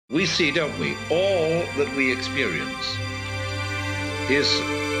We see, don't we, all that we experience is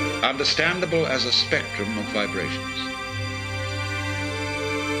understandable as a spectrum of vibrations.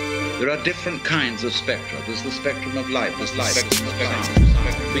 There are different kinds of spectra. There's the spectrum of light, there's the spectrum of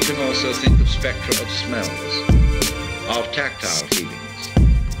sound. We can also think of spectra of smells, of tactile feelings,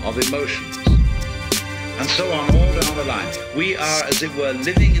 of emotions, and so on all down the line. We are, as it were,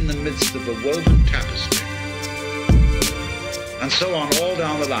 living in the midst of a woven tapestry. And so on all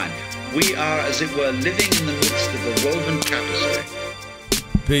down the line. We are, as it were, living in the midst of a woven tapestry.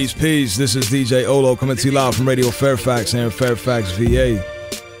 Peace, peace. This is djOHLOW coming to you live from Radio Fairfax here in Fairfax, VA.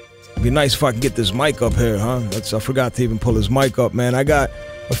 It'd be nice if I could get this mic up here, huh? I forgot to even pull this mic up, man. I got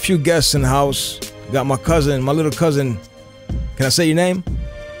a few guests in the house. Got my cousin, my little cousin. Can I say your name?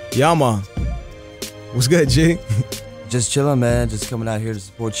 Yama. What's good, G? Just chilling, man. Just coming out here to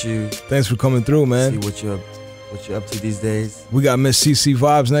support you. Thanks for coming through, man. See what you're up to these days. We got Miss CC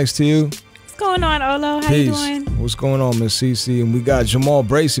Vibez next to you. What's going on, OHLOW? How Peace. you doing? What's going on, Miss CC? And we got Jahmal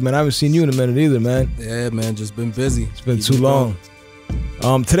Bracy, man. I haven't seen you in a minute either, man. Yeah, man. Just been busy. It's been too long.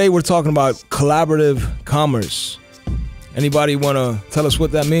 Today we're talking about collaborative commerce. Anybody want to tell us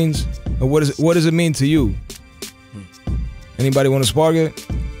what that means? Or what does it mean to you? Anybody want to spark it?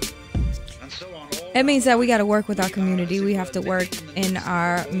 It means that we got to work with our community. We have to work in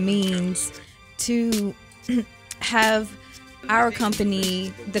our means to have our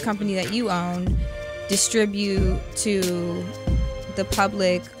company, the company that you own, distribute to the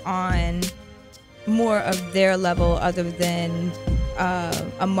public on more of their level other than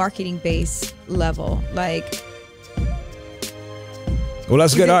a marketing-based level. Like, well,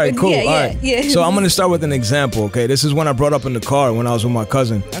 that's good. All right, cool. Yeah, all right. Yeah. So I'm going to start with an example, okay? This is one I brought up in the car when I was with my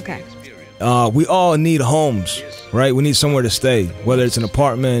cousin. Okay. We all need homes, right? We need somewhere to stay, whether it's an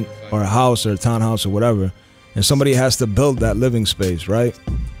apartment or a house or a townhouse or whatever. And somebody has to build that living space, right?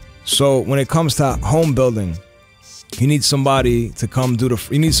 So when it comes to home building, you need somebody to come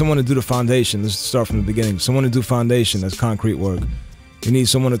you need someone to do the foundation. Let's start from the beginning. Someone to do foundation, that's concrete work. You need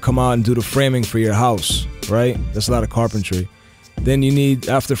someone to come out and do the framing for your house, right? That's a lot of carpentry. Then you need,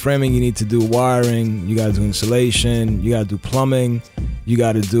 after framing, you need to do wiring, you gotta do insulation, you gotta do plumbing, you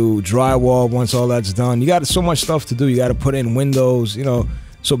gotta do drywall once all that's done. You got so much stuff to do. You gotta put in windows, you know.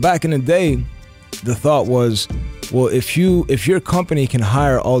 So back in the day, the thought was, well, if your company can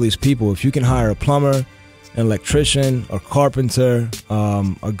hire all these people, if you can hire a plumber, an electrician, a carpenter,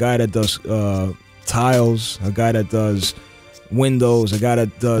 a guy that does tiles, a guy that does windows, a guy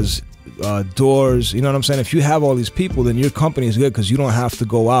that does doors, you know what I'm saying? If you have all these people, then your company is good because you don't have to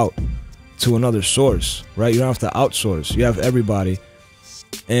go out to another source, right? You don't have to outsource. You have everybody.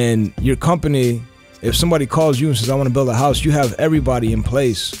 And your company, if somebody calls you and says, I want to build a house, you have everybody in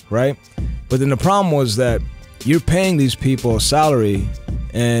place, right? But then the problem was that you're paying these people a salary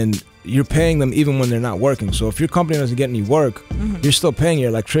and you're paying them even when they're not working. So if your company doesn't get any work, you're still paying your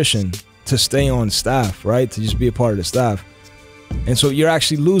electrician to stay on staff, right? To just be a part of the staff. And so you're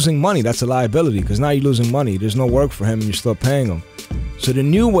actually losing money. That's a liability because now you're losing money. There's no work for him and you're still paying him. So the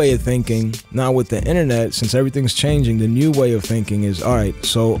new way of thinking, now with the internet, since everything's changing, the new way of thinking is, all right,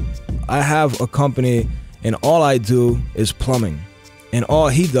 so I have a company and all I do is plumbing. And all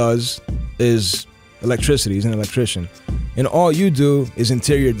he does is electricity. He's an electrician. And all you do is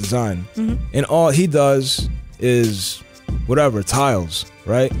interior design. And all he does is whatever, tiles,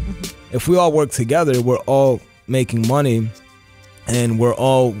 right? If we all work together, we're all making money and we're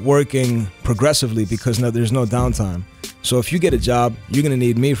all working progressively because there's no downtime. So if you get a job, you're going to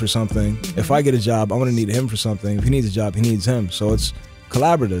need me for something. If I get a job, I'm going to need him for something. If he needs a job, he needs him. So it's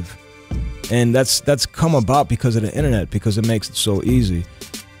collaborative. And that's come about because of the internet, because it makes it so easy.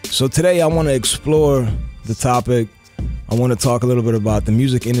 So today I want to explore the topic. I want to talk a little bit about the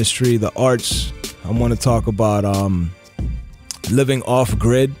music industry, the arts. I want to talk about living off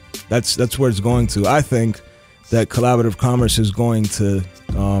grid. That's where it's going to. I think that collaborative commerce is going to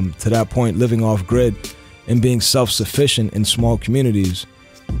that point, living off grid and being self-sufficient in small communities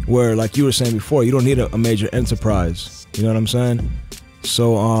where, like you were saying before, you don't need a major enterprise. You know what I'm saying?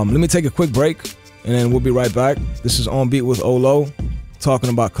 So let me take a quick break and then we'll be right back. This is On Beat with OHLOW, talking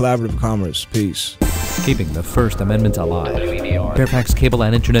about collaborative commerce. Peace. Keeping the First Amendment alive. Fairfax Cable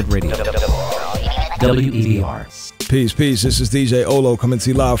and Internet Radio. WEDR. Peace, peace. This is djOHLOW coming to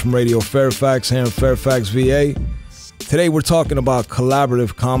you live from Radio Fairfax here in Fairfax, VA. Today we're talking about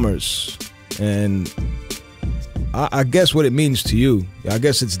collaborative commerce and I guess what it means to you. I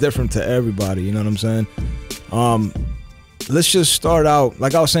guess it's different to everybody, you know what I'm saying? Let's just start out,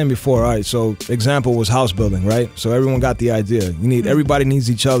 like I was saying before, all right, so example was house building, right? So everyone got the idea. Everybody needs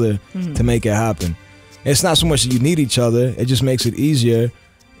each other to make it happen. It's not so much that you need each other, it just makes it easier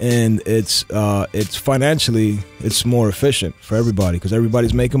and it's financially it's more efficient for everybody because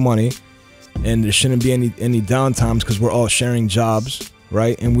everybody's making money, and there shouldn't be any downtimes because we're all sharing jobs,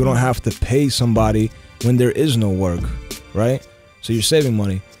 right? And we don't have to pay somebody when there is no work, right? So you're saving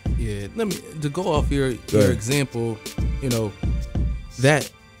money. Yeah, to go off your example, you know,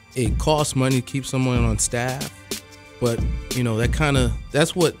 that it costs money to keep someone on staff, but you know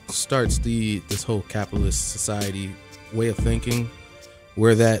that's what starts this whole capitalist society way of thinking,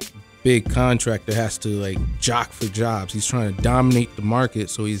 where that big contractor has to like jock for jobs. He's trying to dominate the market,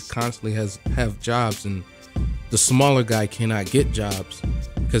 so he's constantly have jobs, and the smaller guy cannot get jobs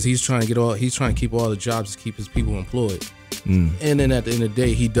because he's trying to keep all the jobs to keep his people employed. And then at the end of the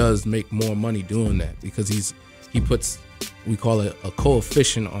day, he does make more money doing that because he puts, we call it a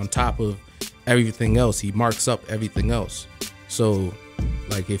coefficient on top of everything else. He marks up everything else. So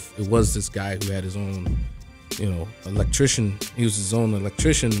like if it was this guy who had his own, you know, electrician, he was his own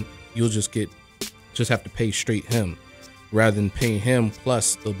electrician, you'll just have to pay straight him rather than paying him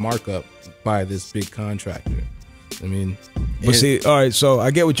plus the markup by this big contractor. I mean, but see, all right, so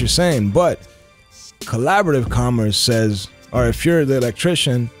I get what you're saying, but collaborative commerce says, all right, if you're the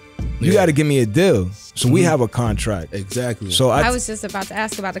electrician, you got to give me a deal. So we have a contract. Exactly. So I was just about to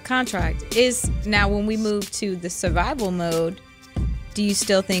ask about the contract. Now when we move to the survival mode, do you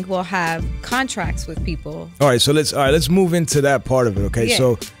still think we'll have contracts with people? All right, so let's move into that part of it, okay? Yeah.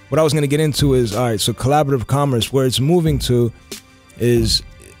 So what I was going to get into is, all right, so collaborative commerce, where it's moving to is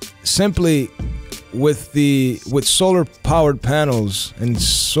simply with solar powered panels and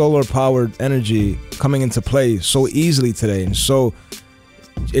solar powered energy coming into play so easily today, and so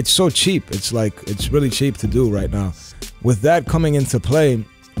it's so cheap. It's really cheap to do right now. With that coming into play,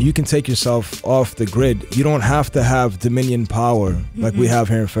 you can take yourself off the grid. You don't have to have Dominion power like we have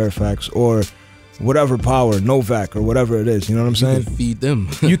here in Fairfax, or whatever power, Novak or whatever it is. You know what I'm saying? You can feed them.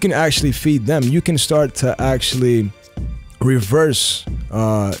 You can actually feed them. You can start to actually reverse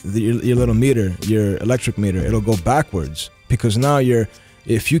your little meter, your electric meter. It'll go backwards because now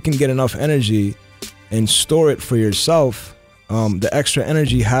if you can get enough energy and store it for yourself, the extra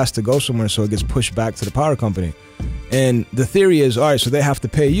energy has to go somewhere, so it gets pushed back to the power company. And the theory is, all right, so they have to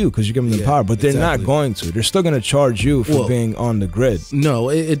pay you because you're giving them power, but they're not going to. They're still going to charge you for being on the grid. No,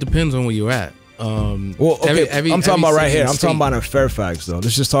 it depends on where you're at. Well, okay, I'm talking about right here. I'm talking about in Fairfax, though.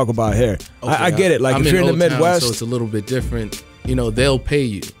 Let's just talk about here. Okay, I get it. Like, I'm if you're in the Old Town, Midwest, so it's a little bit different. You know, they'll pay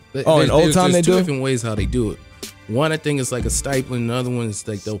you. In Old Town they do? There's two different ways how they do it. One, I think, is like a stipend. The other one is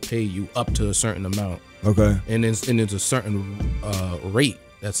like they'll pay you up to a certain amount. Okay. And there's a certain rate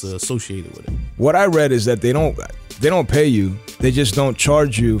that's associated with it. What I read is that they don't pay you. They just don't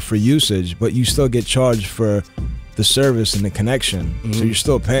charge you for usage, but you still get charged for the service and the connection. So you're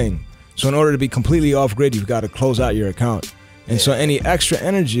still paying. So in order to be completely off grid, you've got to close out your account. And so any extra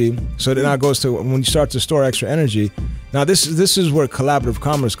energy, so that now goes to when you start to store extra energy. Now this is where collaborative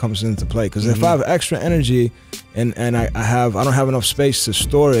commerce comes into play, because if I have extra energy and I don't have enough space to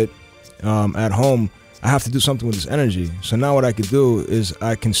store it at home, I have to do something with this energy. So now what I could do is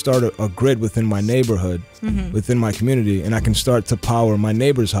I can start a grid within my neighborhood, within my community, and I can start to power my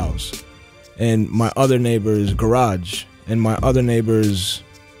neighbor's house and my other neighbor's garage and my other neighbor's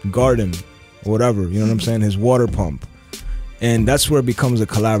garden or whatever, you know what I'm saying, his water pump. And that's where it becomes a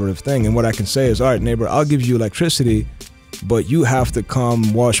collaborative thing. And what I can say is, all right, neighbor, I'll give you electricity, but you have to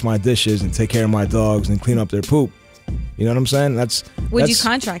come wash my dishes and take care of my dogs and clean up their poop. You know what I'm saying? Would you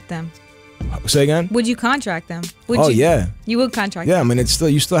contract them? Say again? Would you contract them? Yeah. You would contract them? them? Yeah, I mean,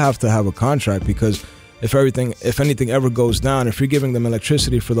 you still have to have a contract, because if anything ever goes down, if you're giving them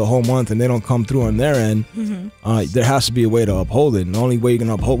electricity for the whole month and they don't come through on their end, there has to be a way to uphold it. And the only way you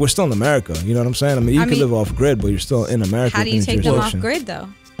can uphold, we're still in America, you know what I'm saying? I mean, you can live off grid, but you're still in America. How do you take them off grid, though?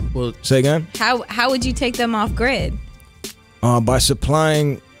 Well, say again? How would you take them off grid? By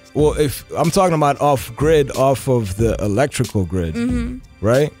supplying. Well, if I'm talking about off grid, off of the electrical grid,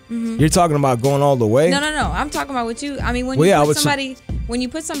 right? You're talking about going all the way. No. I'm talking about what you. I mean, when you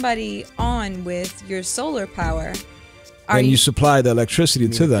put somebody on with your solar power, and you supply the electricity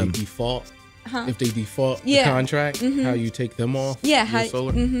to them. If they default the contract, how you take them off? Yeah,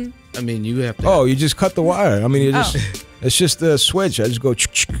 solar. I mean, you have to. You just cut the wire. I mean, it's just a switch. I just go,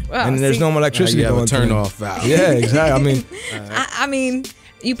 and there's no more electricity going. Turn off valve. Yeah, exactly. I mean.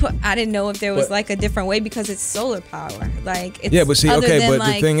 I didn't know if there was like a different way, because it's solar power. Like, it's but see, but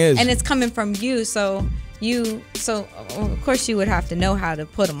the thing is, and it's coming from you, so of course you would have to know how to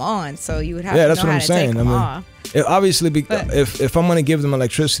put them on. So you would have to know how to take them off. Obviously, if I'm going to give them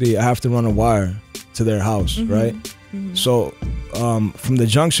electricity, I have to run a wire to their house, right? So from the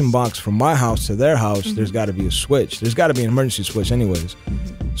junction box from my house to their house, there's got to be a switch. There's got to be an emergency switch anyways.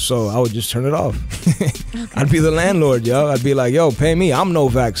 So I would just turn it off. I'd be the landlord, yo. I'd be like, yo, pay me. I'm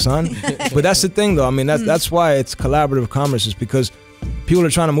Novak, son. But that's the thing, though. I mean, that's why it's collaborative commerce, is because people are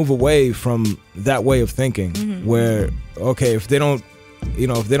trying to move away from that way of thinking where, okay, if they don't,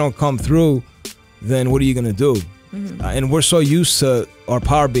 if they don't come through, then what are you going to do? And we're so used to our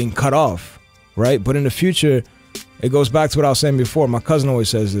power being cut off, right? But in the future, it goes back to what I was saying before. My cousin always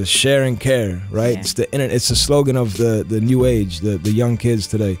says this: share and care, right? It's the internet. It's the slogan of the new age, the young kids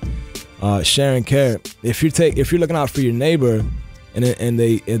today. Share and care. If you're looking out for your neighbor, and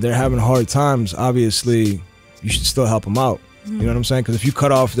they're having hard times, obviously you should still help them out. You know what I'm saying? Because if you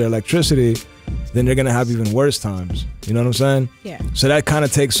cut off their electricity, then they're gonna have even worse times. You know what I'm saying? Yeah. So that kind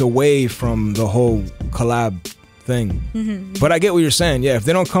of takes away from the whole collab thing. But I get what you're saying. Yeah, if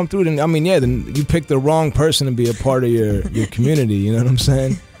they don't come through, then I mean, yeah, then you picked the wrong person to be a part of your community. You know what I'm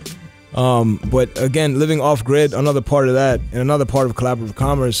saying? But again, living off grid, another part of that, and another part of collaborative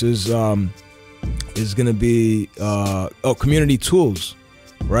commerce is gonna be community tools,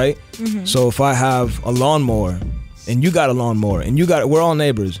 right? So if I have a lawnmower, and you got a lawnmower, and we're all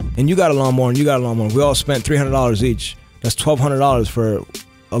neighbors, and you got a lawnmower, and you got a lawnmower. We all spent $300 each. That's $1,200 for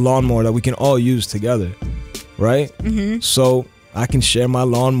a lawnmower that we can all use together, right? So I can share my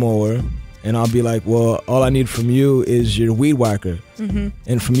lawnmower, and I'll be like, well, all I need from you is your weed whacker,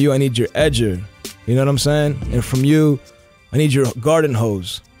 and from you I need your edger. You know what I'm saying? And from you, I need your garden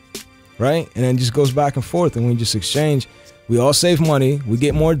hose, right? And then it just goes back and forth, and we just exchange. We all save money. We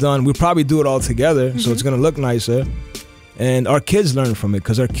get more done. We probably do it all together, so it's gonna look nicer. And our kids learn from it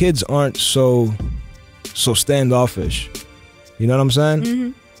because our kids aren't so standoffish. You know what I'm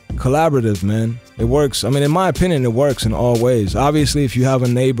saying? Collaborative, man. It works. I mean, in my opinion, it works in all ways. Obviously, if you have a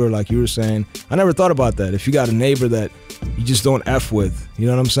neighbor, like you were saying, I never thought about that. If you got a neighbor that you just don't F with, you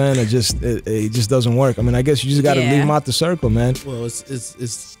know what I'm saying? It just doesn't work. I mean, I guess you just got to leave them out the circle, man. Well,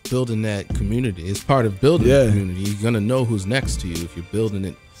 it's building that community. It's part of building the community. You're gonna know who's next to you if you're building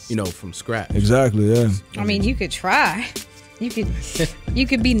it, from scratch. Exactly. Yeah. I mean, you could try. You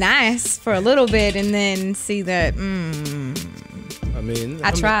could be nice for a little bit and then see that.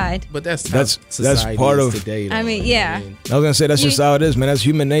 I tried. But that's part of today. Though. I mean, yeah. I was gonna say that's just how it is, man. That's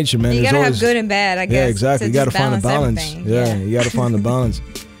human nature, man. You gotta have good and bad, I guess. Yeah, exactly. You gotta find the balance. Yeah, you gotta find the balance.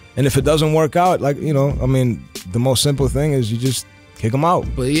 And if it doesn't work out, like I mean, the most simple thing is you just kick them out.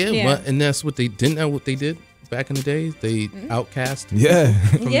 But and that's what they didn't know what they did back in the days. They outcast from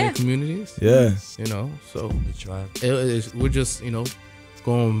their communities. Yeah, so we're just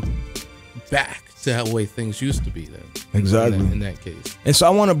going back to the way things used to be then. Exactly. In that case. And so I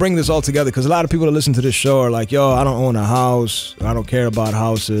want to bring this all together because a lot of people that listen to this show are like, yo, I don't own a house. I don't care about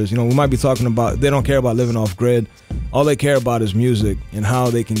houses. We might be talking about, they don't care about living off grid. All they care about is music and how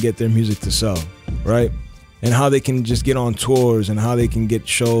they can get their music to sell, right? And how they can just get on tours and how they can get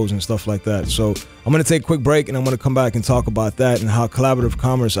shows and stuff like that. So I'm going to take a quick break and I'm going to come back and talk about that and how collaborative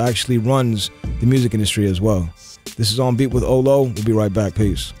commerce actually runs the music industry as well. This is On Beat with OHLOW. We'll be right back.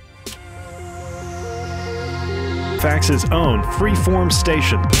 Peace. Fax's own freeform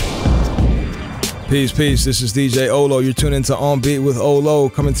station. Peace. This is djOHLOW. You're tuned into On Beat with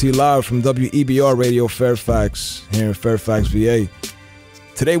OHLOW, coming to you live from WEBR Radio Fairfax, here in Fairfax, VA.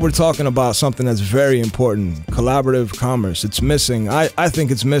 Today we're talking about something that's very important, collaborative commerce. It's missing. I think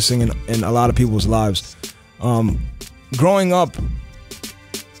it's missing in a lot of people's lives. Growing up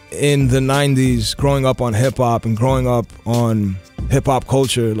in the 90s, growing up on hip-hop and growing up on hip-hop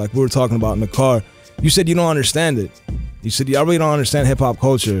culture, like we were talking about in the car, you said you don't understand it. You said, I really don't understand hip-hop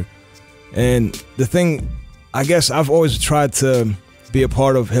culture. And the thing, I guess I've always tried to be a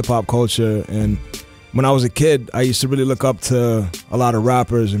part of hip-hop culture. And when I was a kid, I used to really look up to a lot of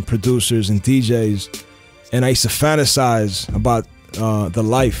rappers and producers and DJs. And I used to fantasize about the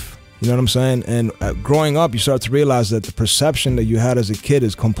life. You know what I'm saying? And growing up, you start to realize that the perception that you had as a kid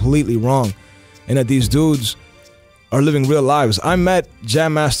is completely wrong. And that these dudes are living real lives. I met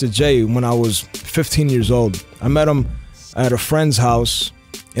Jam Master Jay when I was 15 years old. I met him at a friend's house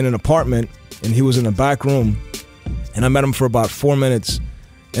in an apartment, and he was in the back room. And I met him for about 4 minutes.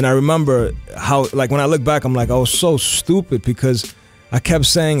 And I remember how, like, when I look back, I'm like, I was so stupid because I kept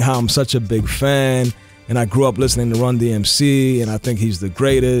saying how I'm such a big fan, and I grew up listening to Run DMC, and I think he's the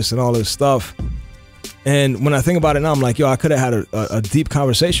greatest, and all this stuff. And when I think about it now, I'm like, yo, I could have had a deep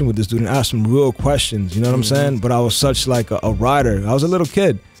conversation with this dude and asked him real questions, you know what I'm saying? But I was such like a rider. I was a little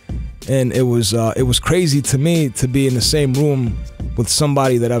kid. And it was crazy to me to be in the same room with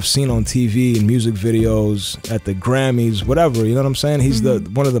somebody that I've seen on TV and music videos, at the Grammys, whatever, you know what I'm saying? He's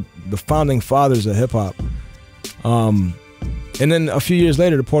one of the founding fathers of hip-hop. And And then a few years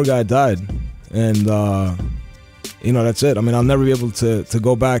later, the poor guy died. And, you know, that's it. I mean, I'll never be able to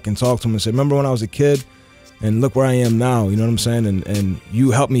go back and talk to him and say, remember when I was a kid? And look where I am now, you know what I'm saying? And you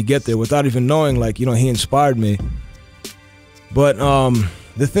helped me get there without even knowing, like, you know, he inspired me. But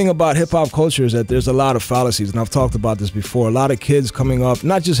the thing about hip-hop culture is that there's a lot of fallacies, and I've talked about this before. A lot of kids coming up,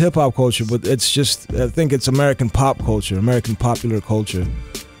 not just hip-hop culture, but it's just, I think it's American pop culture, American popular culture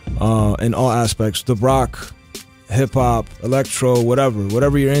in all aspects. The rock, hip-hop, electro,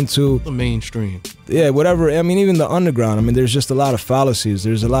 whatever you're into. The mainstream. Yeah, whatever. I mean, even the underground. I mean, there's just a lot of fallacies.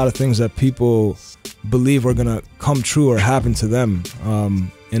 There's a lot of things that people believe are gonna come true or happen to them,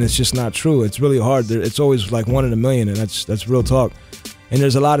 and it's just not true. It's really hard. It's always like 1 in a million, and that's real talk. And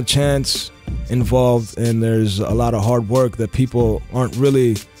there's a lot of chance involved, and there's a lot of hard work that people aren't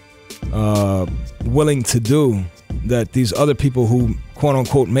really willing to do, that these other people who quote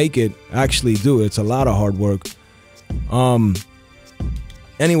unquote make it actually do. It's a lot of hard work.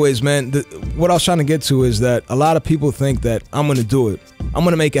 Anyways, man, what I was trying to get to is that a lot of people think that I'm gonna do it. I'm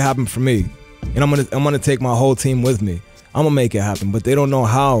gonna make it happen for me, and I'm gonna take my whole team with me. I'm gonna make it happen, but they don't know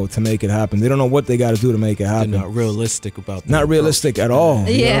how to make it happen. They don't know what they got to do to make it happen. They're not realistic about that. Not realistic at all.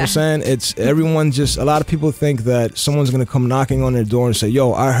 You know what I'm saying? It's everyone just, a lot of people think that someone's gonna come knocking on their door and say,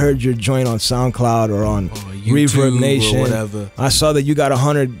 yo, I heard your joint on SoundCloud or on Reverb Nation. Or whatever. I saw that you got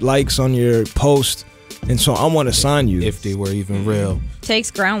 100 likes on your post, and so I want to sign you. If they were even real. Takes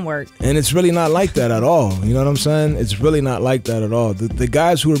groundwork. And it's really not like that at all. You know what I'm saying? It's really not like that at all. The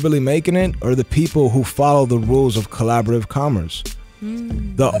guys who are really making it are the people who follow the rules of collaborative commerce.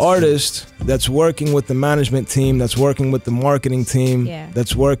 The artist that's working with the management team, that's working with the marketing team,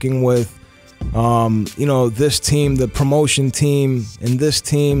 that's working with, you know, this team, the promotion team, and this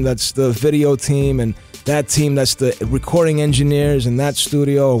team, that's the video team, and that team, that's the recording engineers in that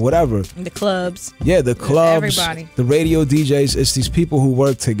studio or whatever. The clubs. Yeah, the clubs, everybody. the radio DJs. It's these people who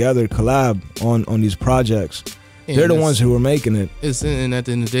work together, collab on these projects. And they're the ones who are making it. And at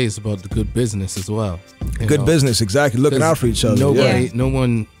the end of the day, it's about the good business as well. Good business, exactly. Looking out for each other. No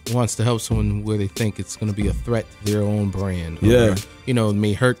one wants to help someone where they think it's going to be a threat to their own brand. Or, you know,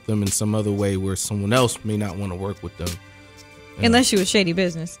 may hurt them in some other way where someone else may not want to work with them. Unless you're a shady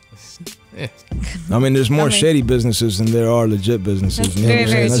business. Yeah. I mean, there's more shady businesses than there are legit businesses. You know what I'm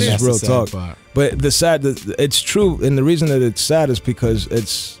saying? That's just real talk. Part. But it's true, and the reason that it's sad is because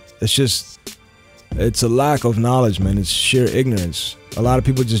it's a lack of knowledge, man. It's sheer ignorance. A lot of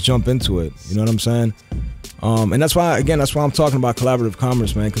people just jump into it. You know what I'm saying? And that's why I'm talking about collaborative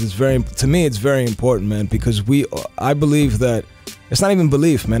commerce, man. Because to me, it's very important, man. Because I believe that. It's not even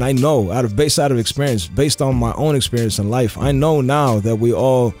belief, man. I know based out of experience, based on my own experience in life, I know now that we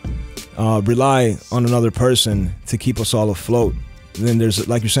all rely on another person to keep us all afloat. And then there's,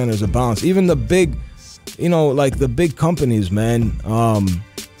 like you're saying, there's a balance. Even the big, you know, like the big companies, man.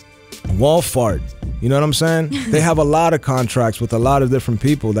 Walfart, you know what I'm saying? They have a lot of contracts with a lot of different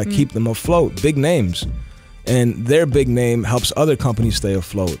people that keep them afloat, big names. And their big name helps other companies stay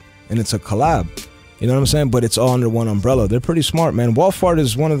afloat. And it's a collab. You know what I'm saying? But it's all under one umbrella. They're pretty smart, man. Walfart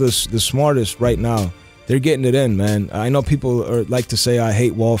is one of the smartest right now. They're getting it in, man. I know people like to say I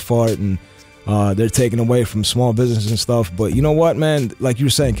hate Walfart and they're taking away from small business and stuff. But you know what, man? Like you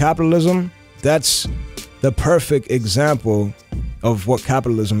were saying, capitalism, that's the perfect example of what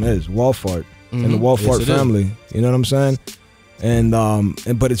capitalism is. Walfart and the Walfart family. You know what I'm saying? And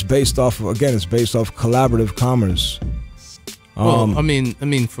but it's based off collaborative commerce. Well, I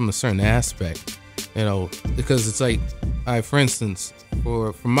mean, from a certain aspect. You know, because it's like, for instance,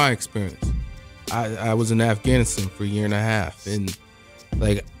 from my experience, I was in Afghanistan for a year and a half, and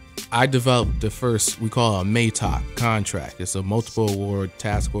like I developed the first, we call it a MATOC contract. It's a multiple award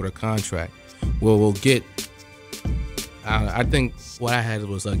task order contract where we'll get, I think what I had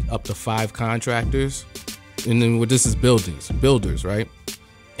was like up to 5 contractors, and then this is builders, right?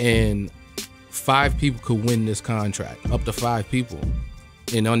 And 5 people could win this contract, up to 5 people,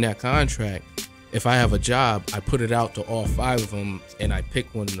 and on that contract, if I have a job, I put it out to all 5 of them, and I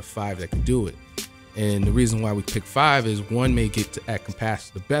pick one of the 5 that could do it. And the reason why we pick 5 is one may get at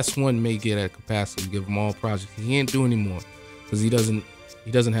capacity. The best one may get at capacity. We give them all projects. He can't do anymore because he doesn't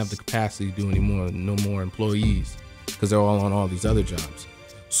have the capacity to do anymore. No more employees because they're all on all these other jobs.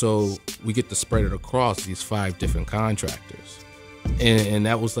 So we get to spread it across these 5 different contractors. And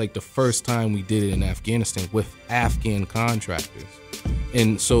that was like the first time we did it in Afghanistan with Afghan contractors.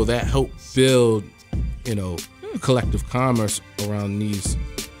 And so that helped build, you know, collective commerce around these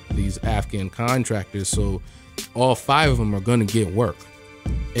Afghan contractors. So all 5 of them are going to get work.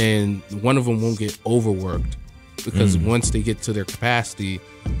 And one of them won't get overworked because once they get to their capacity,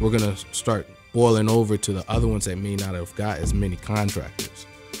 we're going to start boiling over to the other ones that may not have got as many contractors,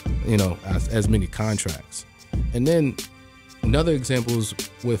 you know, as many contracts. And then another example is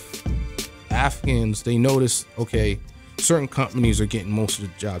with Afghans. They notice, okay, certain companies are getting most of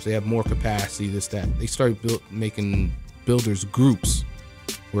the jobs. They have more capacity, this, that. They started making builders groups,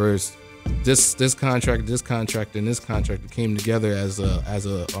 whereas this contractor, this contractor, and this contractor came together as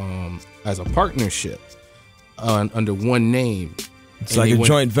a partnership under one name. It's like a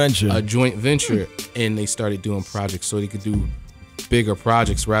joint venture. A joint venture, and they started doing projects so they could do bigger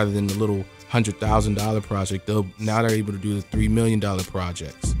projects rather than the little $100,000 project. Now they're able to do the $3 million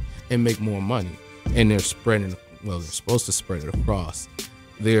projects and make more money. And they're spreading. Well, they're supposed to spread it across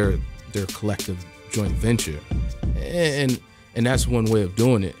their collective joint venture, and that's one way of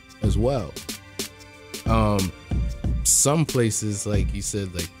doing it as well. Some places, like you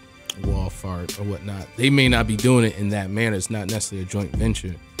said, like Walmart or whatnot, they may not be doing it in that manner. It's not necessarily a joint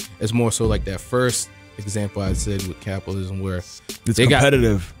venture. It's more so like that first example I said with capitalism, where it's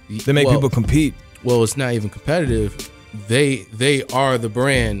competitive. They make people compete. Well, it's not even competitive. They are the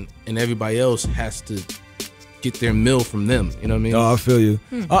brand, and everybody else has to get their mill from them. You know what I mean? Oh, I feel you.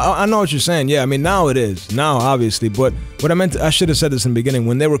 I know what you're saying. Yeah, I mean, now it is. Now, obviously. But what I meant I should have said this in the beginning.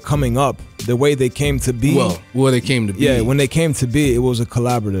 When they were coming up, the way they came to be. Well, where they came to be. Yeah, when they came to be, it was a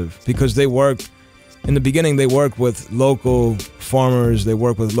collaborative. Because they worked, in the beginning, they worked with local farmers. They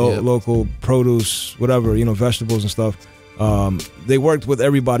worked with local produce, whatever, you know, vegetables and stuff. They worked with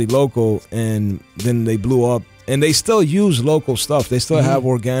everybody local, and then they blew up. And they still use local stuff. They still have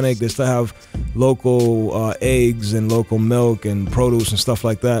organic. They still have local eggs and local milk and produce and stuff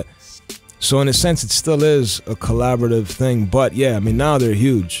like that. So in a sense, it still is a collaborative thing. But yeah, I mean, now they're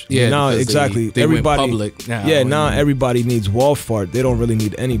huge. Yeah, now exactly. They everybody. Went public now. Yeah, now everybody needs Walmart. They don't really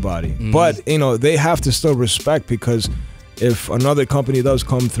need anybody. But you know, they have to still respect, because if another company does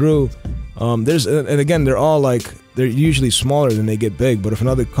come through, and again, they're all like, they're usually smaller than they get big. But if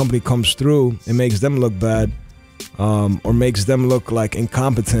another company comes through, it makes them look bad. Or makes them look like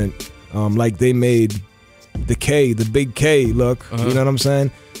incompetent, like they made the big K look. You know what I'm saying?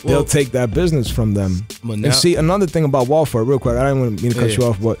 They'll take that business from them. And see, another thing about Walmart, real quick, I don't want to cut you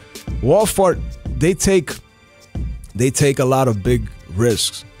off, but Walmart, they take a lot of big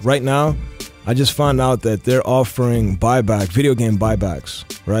risks. Right now, I just found out that they're offering video game buybacks,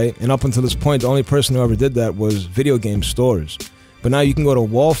 right? And up until this point, the only person who ever did that was video game stores. But now you can go to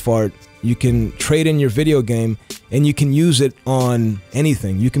Walmart, you can trade in your video game, and you can use it on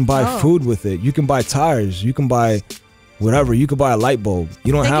anything. You can buy food with it. You can buy tires. You can buy whatever. You can buy a light bulb.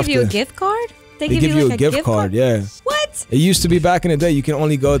 You don't have to. They give you a gift card? They give you like a gift card, yeah. What? It used to be back in the day, you can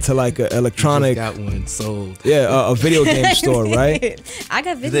only go to like an electronic. Got one sold. Yeah, a video game store, right? I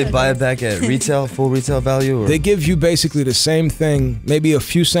got video. Do they buy it back at retail, full retail value? Or? They give you basically the same thing, maybe a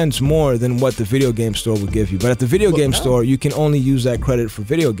few cents more than what the video game store would give you. But at the video game store, you can only use that credit for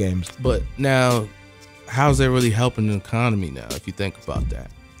video games. But now, how's that really helping the economy now, if you think about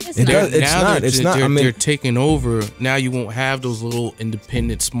that? It's not. I mean, they're taking over. Now you won't have those little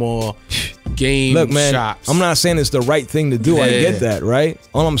independent, small game shops. I'm not saying it's the right thing to do. I get that, right?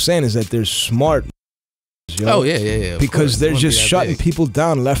 All I'm saying is that they're smart. Oh yeah. Because they're just shutting people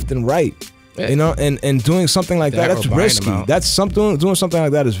down left and right. Yeah. You know, and doing something like that, that's risky. Doing something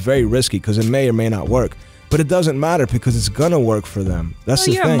like that is very risky, because it may or may not work. But it doesn't matter, because it's gonna work for them. That's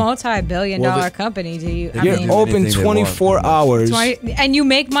the thing. You're a multi-billion-dollar company. You're open 24 hours, and you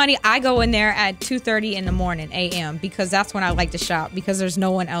make money. I go in there at 2:30 in the morning a.m. because that's when I like to shop, because there's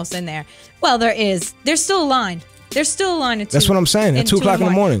no one else in there. Well, there is. There's still a line. There's still a line at 2. That's what I'm saying. At 2 o'clock in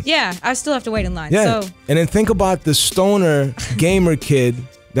the morning. Yeah, I still have to wait in line. Yeah, so. And then think about the stoner gamer kid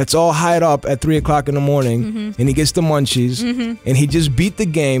that's all hired up at 3 o'clock in the morning, and he gets the munchies, and he just beat the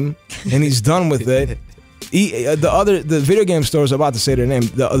game, and he's done with it. The video game stores, I'm about to say their name,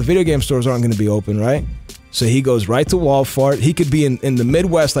 the video game stores aren't going to be open, right? So he goes right to Walmart. He could be in the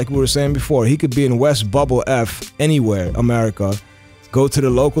Midwest, like we were saying before. He could be in West Bubble F, anywhere, America. Go to the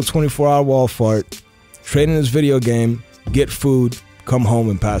local 24-hour Walmart, trade in his video game, get food, come home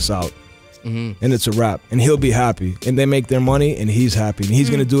and pass out. And it's a wrap. And he'll be happy. And they make their money, and he's happy. And he's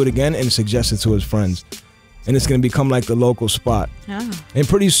going to do it again and suggest it to his friends. And it's going to become like the local spot. And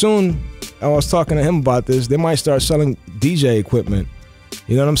pretty soon, I was talking to him about this, they might start selling DJ equipment.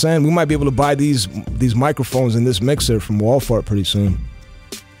 You know what I'm saying? We might be able to buy these microphones and this mixer from Walmart pretty soon.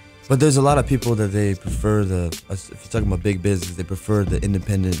 But there's a lot of people that they prefer if you're talking about big business, they prefer the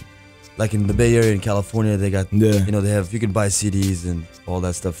independent. Like in the Bay Area in California, they got, you know, they have, you can buy CDs and all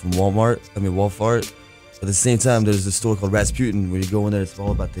that stuff from Walmart. But at the same time, there's a store called Rasputin where you go in there. It's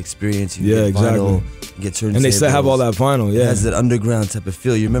all about the experience. You Yeah, get vinyl, exactly. you get turntables. And they still have all that vinyl, yeah. It has that underground type of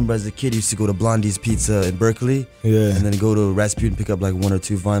feel. You remember as a kid, you used to go to Blondie's Pizza in Berkeley, Yeah. and then go to Rasputin, pick up like 1 or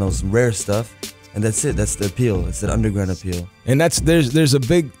 2 vinyls, some rare stuff, and that's it. That's the appeal. It's that underground appeal. And there's a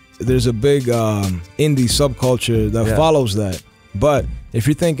big indie subculture that follows that. But if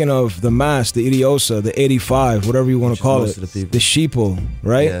you're thinking of the mass, the idiosa, the 85, whatever you want to call it, the sheeple,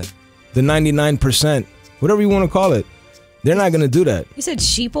 right? Yeah. The 99%, whatever you want to call it, they're not going to do that. You said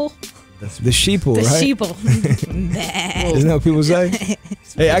sheeple? The sheeple, The right? sheeple. Isn't that what people say?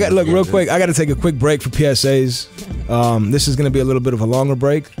 Hey, look real quick. I got to take a quick break for PSAs. This is going to be a little bit of a longer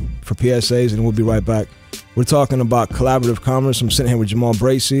break for PSAs, and we'll be right back. We're talking about collaborative commerce. I'm sitting here with Jahmal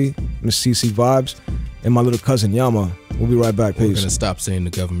Bracey, Miss CC Vibez, and my little cousin Yama. We'll be right back. We're Peace. gonna stop saying the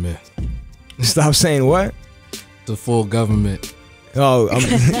government. Stop saying what? The full government. Oh,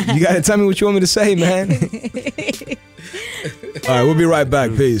 you got to tell me what you want me to say, man. All right, we'll be right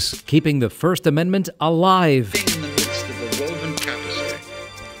back. Peace. Keeping the First Amendment alive. In the midst of a woven tapestry.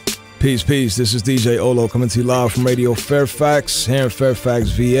 Peace, peace. This is djOHLOW coming to you live from Radio Fairfax, here in Fairfax,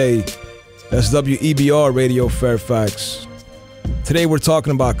 VA. That's WEBR Radio Fairfax. Today we're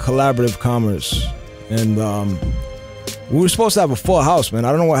talking about collaborative commerce. And we were supposed to have a full house, man.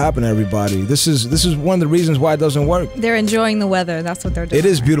 I don't know what happened to everybody. This is one of the reasons why it doesn't work. They're enjoying the weather. That's what they're doing. It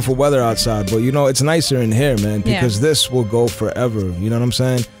is beautiful weather outside, but you know, it's nicer in here, man, because Yeah. this will go forever. You know what I'm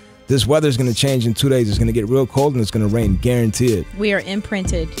saying? This weather's going to change in 2 days. It's going to get real cold and it's going to rain. Guarantee it. We are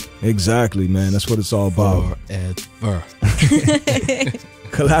imprinted. Exactly, man. That's what it's all about. Forever.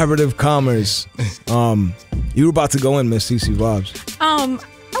 Collaborative commerce. You were about to go in, Miss CC Vibez.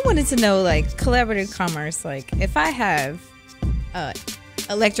 I wanted to know, like, collaborative commerce. Like, if I have a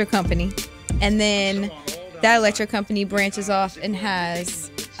electric company, and then that electric company branches off and has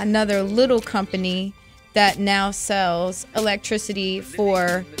another little company that now sells electricity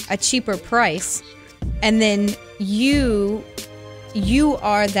for a cheaper price, and then you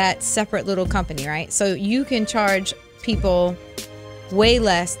are that separate little company, right? So you can charge people way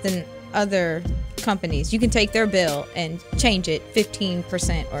less than other companies. You can take their bill and change it 15%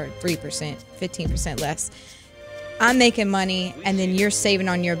 or 3%, 15% less. I'm making money and then you're saving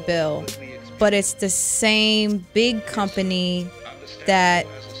on your bill, but it's the same big company that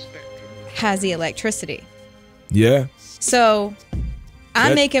has the electricity. Yeah. So I'm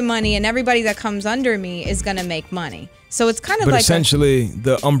That- making money and everybody that comes under me is going to make money. So it's kind of But like essentially,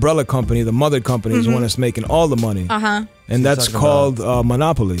 the umbrella company, the mother company, is the one that's making all the money. And that's talking called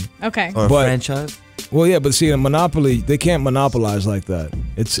monopoly. okay. Or a But- franchise. Well, yeah, but see, a monopoly, they can't monopolize like that.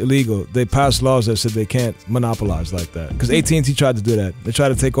 It's illegal. They passed laws that said they can't monopolize like that. Because AT&T tried to do that. They tried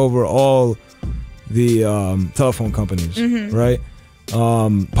to take over all the telephone companies, right?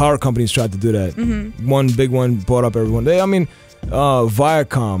 Power companies tried to do that. One big one bought up everyone.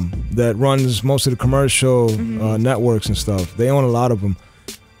 Viacom, that runs most of the commercial networks and stuff. They own a lot of them.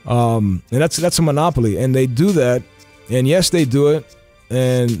 And that's a monopoly. And they do that. And yes, they do it.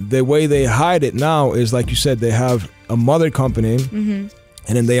 And the way they hide it now is, like you said, they have a mother company, and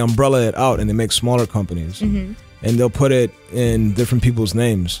then they umbrella it out and they make smaller companies. And they'll put it in different people's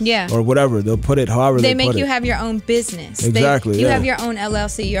names. Yeah. Or whatever. They'll put it however they make put you it. have your own business. Exactly, You yeah. have your own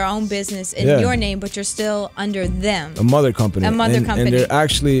LLC, your own business in Yeah. your name, but you're still under them. A mother company. A mother and, company. And they're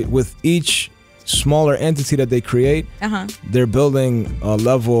actually, with each smaller entity that they create, they're building a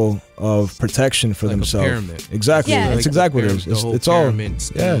level of protection for Like a themselves. pyramid. Exactly. Yeah. That's Like exactly the what it is. pyramid, the whole It's all. pyramid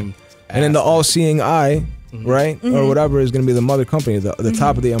scheme Yeah. And then the all-seeing eye, right, or whatever, is going to be the mother company, the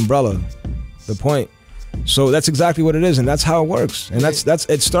top of the umbrella, the point. So that's exactly what it is, and that's how it works. And that's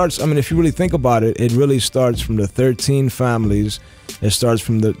it starts. I mean, if you really think about it, it really starts from the 13 families. It starts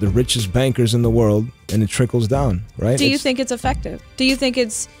from the richest bankers in the world, and it trickles down, right? Do you think it's effective? Do you think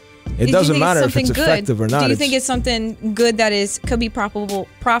it's? It do you doesn't think matter if it's something good? effective or not. Do you think it's something good that could be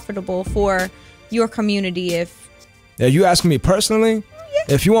profitable for your community? If Are you asking me personally?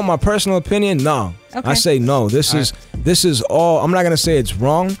 If you want my personal opinion, no. Okay. I say no. This is all. I'm not gonna say it's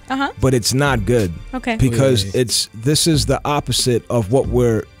wrong, but it's not good. Okay. Because this is the opposite of what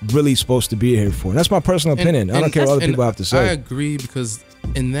we're really supposed to be here for. And that's my personal opinion. I don't care what other people have to I say. agree, because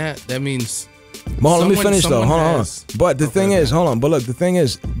in that means. But hold on, let me finish though. someone Hold on. has- But the thing is, hold on. But look, the thing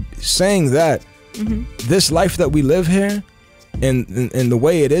is, saying that this life that we live here, and the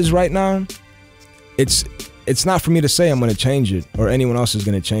way it is right now, it's not for me to say I'm going to change it or anyone else is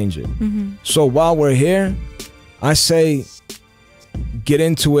going to change it. So while we're here, I say get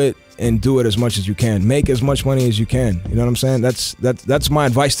into it and do it as much as you can. Make as much money as you can. You know what I'm saying? That's my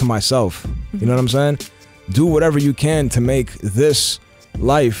advice to myself. You know what I'm saying? Do whatever you can to make this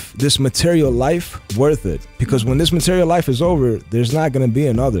life, this material life, worth it. Because when this material life is over, there's not going to be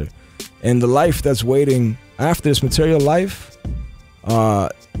another. And the life that's waiting after this material life none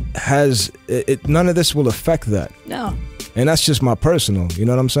of this will affect that. No. And that's just my personal, you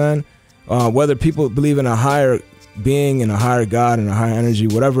know what I'm saying? Whether people believe in a higher being and a higher God and a higher energy,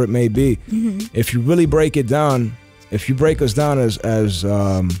 whatever it may be, if you really break it down, if you break us down as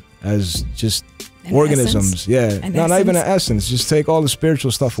just an organisms, essence? Not even an essence, just take all the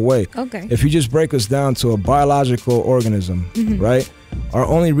spiritual stuff away. Okay. If you just break us down to a biological organism, right? Our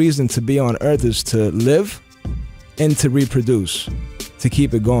only reason to be on earth is to live and to reproduce, to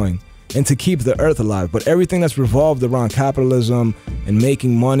keep it going, and to keep the earth alive. But everything that's revolved around capitalism and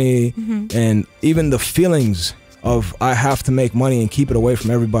making money, and even the feelings of I have to make money and keep it away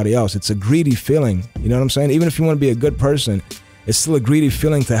from everybody else, it's a greedy feeling. You know what I'm saying? Even if you want to be a good person, it's still a greedy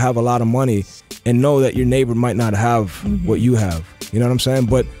feeling to have a lot of money and know that your neighbor might not have what you have. You know what I'm saying?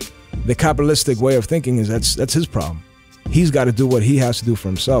 But the capitalistic way of thinking is that's his problem. He's got to do what he has to do for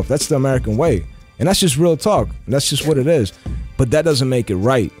himself. That's the American way. And that's just real talk. And that's just what it is. But that doesn't make it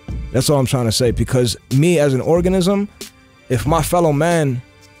right. That's all I'm trying to say. Because me as an organism, if my fellow man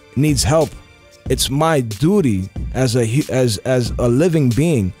needs help, it's my duty as a living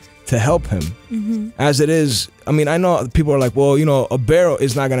being to help him. As it is, I mean, I know people are like, well, you know, a bear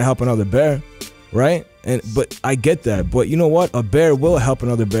is not going to help another bear, right? But I get that. But you know what? A bear will help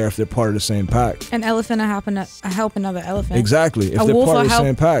another bear if they're part of the same pack. An elephant will help another elephant. Exactly. If a they're wolf part will of the help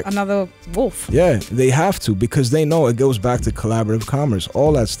same pack. another wolf. Yeah, they have to, because they know it goes back to collaborative commerce,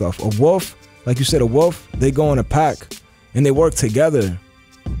 all that stuff. A wolf, like you said, a wolf, they go in a pack and they work together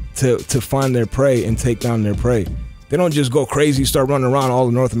to find their prey and take down their prey. They don't just go crazy, start running around all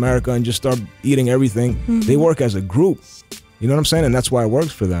of North America and just start eating everything. They work as a group. You know what I'm saying? And that's why it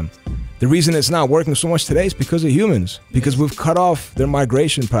works for them. The reason it's not working so much today is because of humans. Because we've cut off their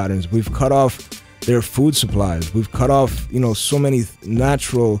migration patterns. We've cut off their food supplies. We've cut off, you know, so many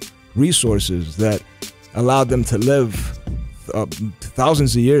natural resources that allowed them to live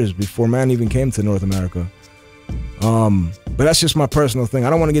thousands of years before man even came to North America. But that's just my personal thing.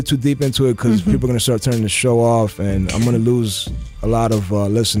 I don't want to get too deep into it because people are going to start turning the show off and I'm going to lose a lot of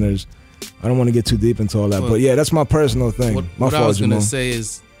listeners. I don't want to get too deep into all that. But yeah, that's my personal thing. What I was going to say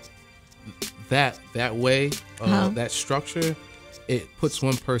is that way, that structure, it puts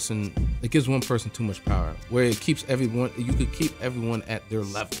one person, it gives one person too much power. Where it keeps everyone, you could keep everyone at their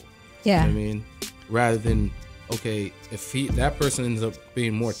level. Yeah. You know what I mean? Rather than, okay, if that person ends up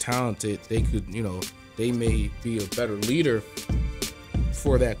being more talented, they could, you know, they may be a better leader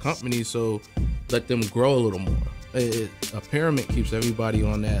for that company, so let them grow a little more. A pyramid keeps everybody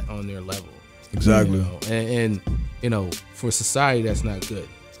on their level. Exactly. You know? And you know, for society, that's not good,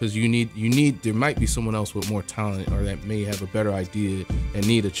 because there might be someone else with more talent or that may have a better idea and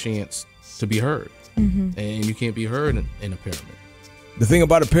need a chance to be heard. And you can't be heard in a pyramid. The thing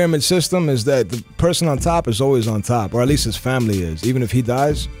about a pyramid system is that the person on top is always on top, or at least his family is. Even if he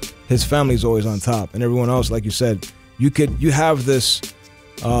dies, his family is always on top, and everyone else, like you said, you have this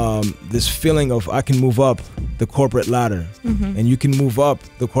this feeling of I can move up the corporate ladder, and you can move up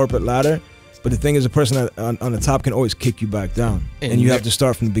the corporate ladder. But the thing is, the person on the top can always kick you back down, and you have to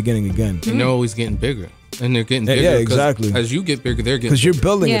start from the beginning again. And they're always getting bigger, and they're getting bigger. Yeah, exactly. As you get bigger, they're getting because you're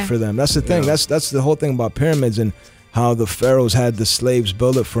building it for them. That's the thing. Yeah. That's the whole thing about pyramids and how the pharaohs had the slaves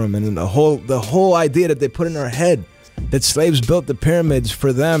build it for them, and the whole idea that they put in our head that slaves built the pyramids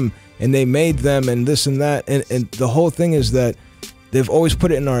for them and they made them and this and that, and the whole thing is that they've always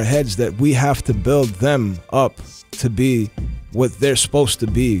put it in our heads that we have to build them up to be what they're supposed to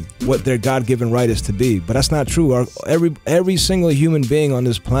be, what their God-given right is to be. But that's not true. Every single human being on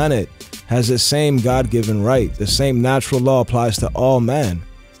this planet has the same God-given right. The same natural law applies to all man.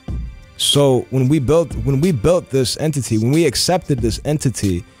 So when we built this entity, when we accepted this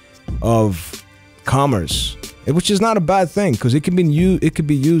entity of commerce, which is not a bad thing, because it could be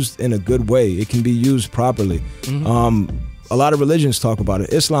used in a good way. It can be used properly. A lot of religions talk about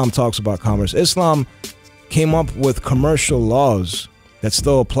it. Islam talks about commerce. Islam came up with commercial laws that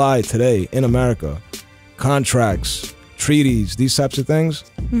still apply today in America. Contracts, treaties, these types of things.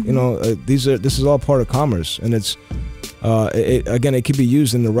 You know, this is all part of commerce, and it's again, it can be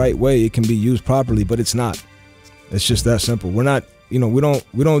used in the right way. It can be used properly, but it's not. It's just that simple. We're not, you know,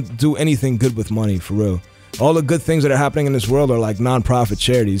 we don't do anything good with money, for real. All the good things that are happening in this world are like non-profit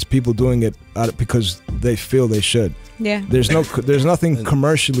charities. People doing it because they feel they should. Yeah. There's nothing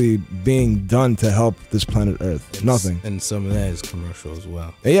commercially being done to help this planet Earth. Nothing. And some of that is commercial as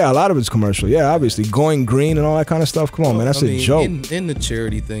well. Yeah, a lot of it's commercial. Yeah, obviously. Going green and all that kind of stuff. Come on, man. That's a joke. In the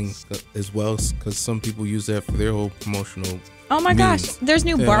charity thing as well, because some people use that for their whole promotional. Oh my means. gosh. There's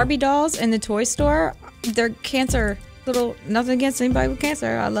new Barbie dolls in the toy store. They're cancer. Nothing against anybody with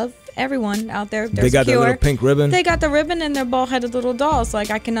cancer. I love everyone out there. They got that little pink ribbon. They got the ribbon and they're bald-headed little dolls.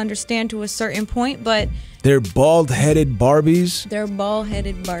 Like, I can understand to a certain point, but they're bald-headed Barbies. They're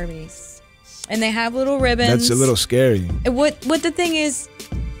bald-headed Barbies, and they have little ribbons. That's a little scary. What the thing is,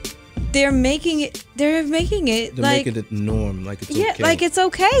 they're making it. They're making it making it norm. Like it's okay. like it's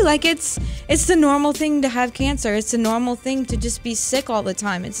okay. Like it's the normal thing to have cancer. It's the normal thing to just be sick all the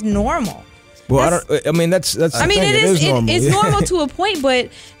time. It's normal. Well, that's. I mean, it is normal. It's normal to a point,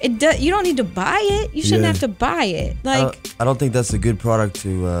 but you don't need to buy it. You shouldn't have to buy it. Like, I don't think that's a good product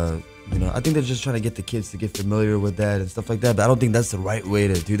to. I think they're just trying to get the kids to get familiar with that and stuff like that. But I don't think that's the right way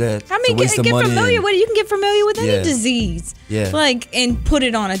to do that. I mean, get familiar with it. You can get familiar with any disease. Yeah. Like, and put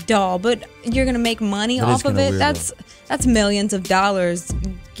it on a doll, but you're gonna make money off of it. Weird, that's millions of dollars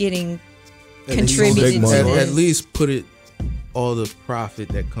getting contributed to At this. least put it. All the profit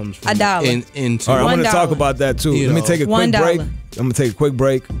that comes from $1 into all right, I'm $1. going to talk about that too. Let me take a quick break. I'm going to take a quick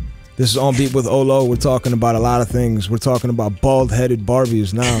break. This is On Beat with OHLOW. We're talking about a lot of things. We're talking about bald-headed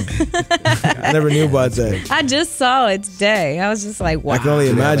Barbies now. I never knew about that. I just saw it today. I was just like, wow. I can only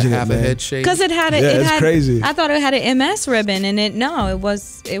imagine it, a man. head shape. Because it had it's crazy. I thought it had an MS ribbon, and it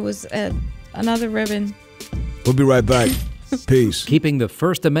was another ribbon. We'll be right back. Peace. Keeping the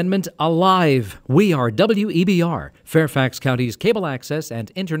First Amendment alive. We are WEBR, Fairfax County's cable access and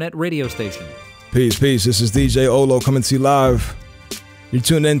internet radio station. Peace. This is djOHLOW coming to you live. You're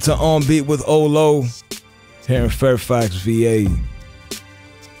tuned in to On Beat with OHLOW here in Fairfax, VA.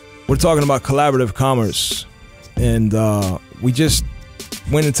 We're talking about collaborative commerce. And we just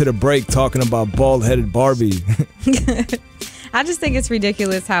went into the break talking about bald-headed Barbie. I just think it's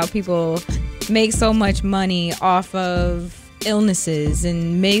ridiculous how people make so much money off of illnesses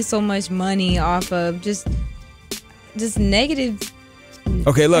and make so much money off of just negative.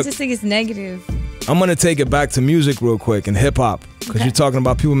 Okay, look. I just think it's negative. I'm going to take it back to music real quick and hip-hop. Because you're talking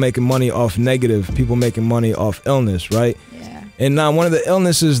about people making money off negative, people making money off illness, right? Yeah. And now one of the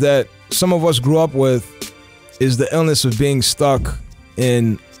illnesses that some of us grew up with is the illness of being stuck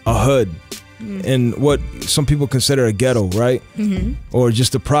in a hood. In what some people consider a ghetto, right? Mm-hmm. Or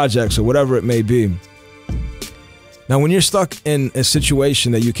just the projects or whatever it may be. Now, when you're stuck in a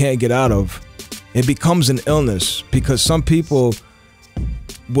situation that you can't get out of, it becomes an illness because some people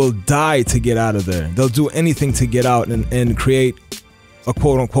will die to get out of there. They'll do anything to get out and create a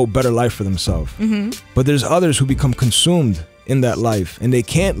quote-unquote better life for themselves. Mm-hmm. But there's others who become consumed in that life and they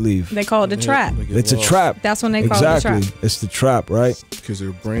can't leave. They call it a trap. It's a trap. That's when they call it a trap. It's the trap, right? Because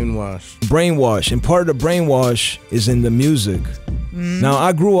they're brainwashed. And part of the brainwash is in the music. Now,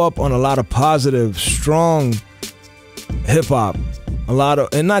 I grew up on a lot of positive, strong hip-hop.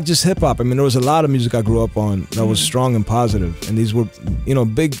 And not just hip-hop. I mean, there was a lot of music I grew up on that was strong and positive. And these were,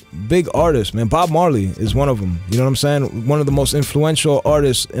 big artists, man. Bob Marley is one of them. You know what I'm saying? One of the most influential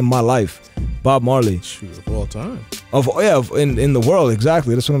artists in my life. Bob Marley. Shoot, of all time. In the world,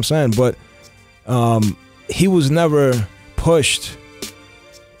 exactly. That's what I'm saying. But he was never pushed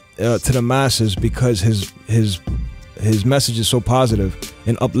to the masses because his message is so positive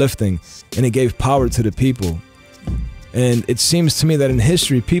and uplifting, and it gave power to the people. And it seems to me that in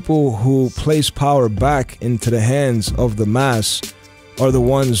history, people who place power back into the hands of the mass are the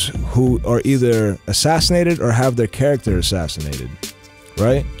ones who are either assassinated or have their character assassinated,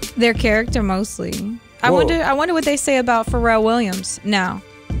 right? Their character mostly. I wonder what they say about Pharrell Williams now.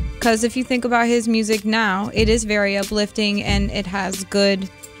 Because if you think about his music now, it is very uplifting and it has good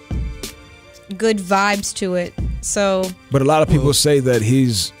vibes to it. So, but a lot of people say that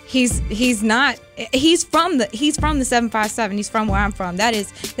he's not. He's from the 757. He's from where I'm from.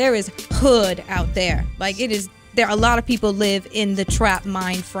 There is hood out there. Like it is. There a lot of people live in the trap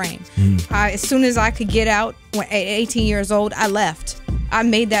mind frame. As soon as I could get out, at 18 years old, I left. I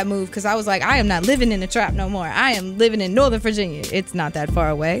made that move because I was like, I am not living in the trap no more. I am living in Northern Virginia. It's not that far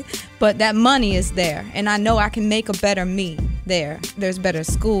away, but that money is there, and I know I can make a better me there. There's better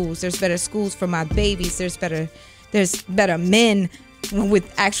schools. There's better schools for my babies. There's better men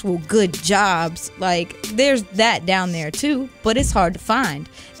with actual good jobs. Like there's that down there too, but it's hard to find.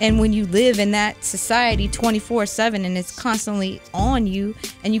 And when you live in that society 24/7 and it's constantly on you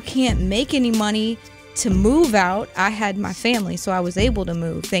and you can't make any money to move out. I had my family, so I was able to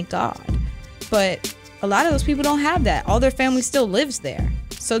move, thank God. But a lot of those people don't have that. All their family still lives there,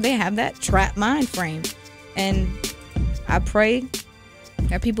 so they have that trap mind frame. And I pray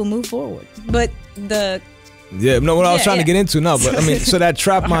that people move forward. But the what I was trying to get into now, but I mean, so that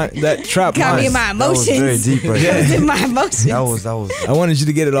trap mind, got me in my emotions. That was very deep, right? It was in my emotions. That was. I wanted you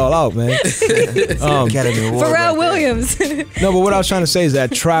to get it all out, man. Academy Award Pharrell right Williams. No, but what I was trying to say is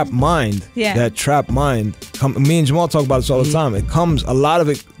that trap mind. Yeah. That trap mind. Me and Jahmal talk about this all the time. It comes. A lot of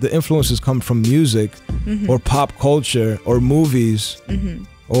it. The influences come from music, or pop culture, or movies.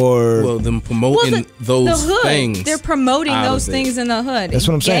 Or them promoting those the hood. things. They're promoting those things in the hood. That's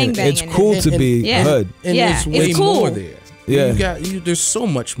what I'm saying. It's cool to be hood. And there's way cool. more there. Yeah. There's so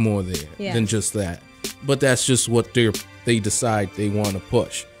much more there than just that. But that's just what they decide they want to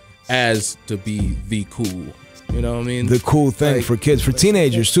push as to be the cool. You know what I mean? The cool thing for kids, for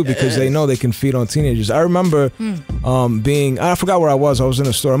teenagers too, because they know they can feed on teenagers. I remember I forgot where I was in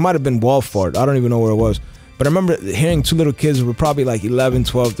a store. It might have been Walfart. I don't even know where it was. But I remember hearing two little kids who were probably like 11,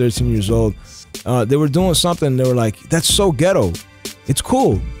 12, 13 years old. They were doing something. They were like, that's so ghetto. It's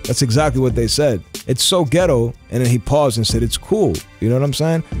cool. That's exactly what they said. It's so ghetto. And then he paused and said, it's cool. You know what I'm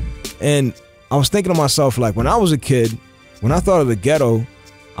saying? And I was thinking to myself, like, when I was a kid, when I thought of the ghetto,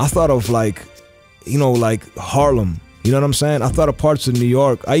 I thought of like Harlem. You know what I'm saying? I thought of parts of New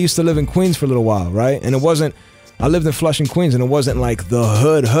York. I used to live in Queens for a little while, right? And it wasn't, I lived in Flushing, Queens, and it wasn't like the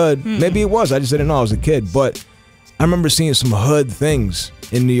hood. Maybe it was. I just didn't know. I was a kid. But I remember seeing some hood things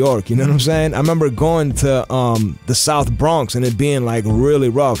in New York. You know what I'm saying? I remember going to the South Bronx and it being like really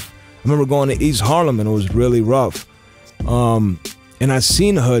rough. I remember going to East Harlem and it was really rough. And I've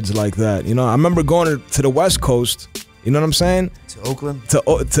seen hoods like that. You know, I remember going to the West Coast. You know what I'm saying? To Oakland?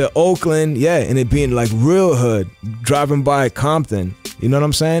 To Oakland, yeah, and it being like real hood. Driving by Compton, you know what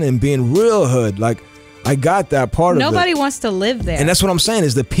I'm saying? And being real hood. Like, I got that part of it. Nobody wants to live there. And that's what I'm saying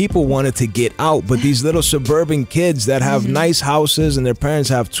is the people wanted to get out. But these little suburban kids that have nice houses and their parents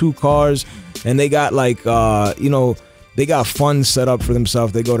have 2 cars and they got like, they got funds set up for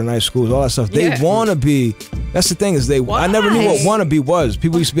themselves. They go to nice schools, all that stuff. They want to be. That's the thing is I never knew what wannabe was.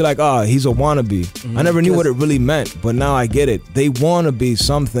 People used to be like, he's a wannabe. I never knew what it really meant, but now I get it. They want to be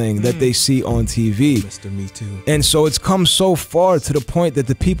something that they see on TV. Mr. Me Too. And so it's come so far to the point that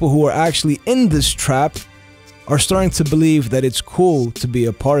the people who are actually in this trap are starting to believe that it's cool to be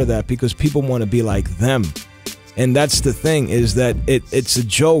a part of that because people want to be like them. And that's the thing is that it's a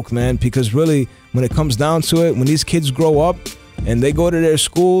joke, man, because really when it comes down to it, when these kids grow up and they go to their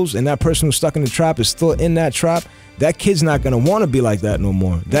schools and that person who's stuck in the trap is still in that trap, that kid's not going to want to be like that no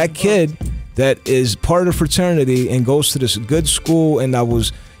more. That kid that is part of the fraternity and goes to this good school and that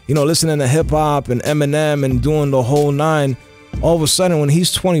was, listening to hip hop and Eminem and doing the whole 9, all of a sudden when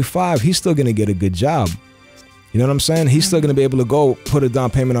he's 25, he's still going to get a good job. You know what I'm saying? He's still going to be able to go put a down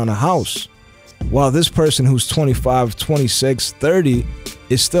payment on a house. While this person who's 25, 26, 30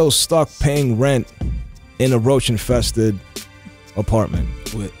 is still stuck paying rent in a roach-infested apartment.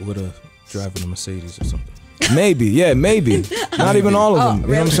 With a driving a Mercedes or something. Maybe, yeah, maybe. Not even all of them.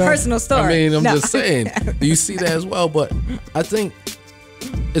 You know what I'm saying? Personal story. I mean, I'm just saying. You see that as well, but I think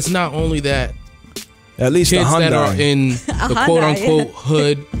it's not only that at least kids the that are in the quote-unquote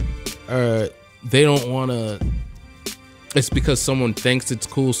hood, they don't want to... It's because someone thinks it's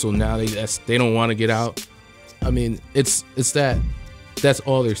cool, so now they don't want to get out. I mean, it's that that's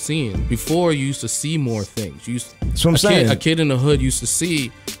all they're seeing. Before, you used to see more things. That's what I'm saying. A kid in the hood used to see,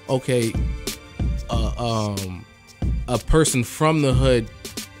 okay, a person from the hood,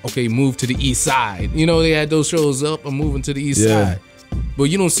 okay, move to the east side. They had those shows up, I'm moving to the east side. But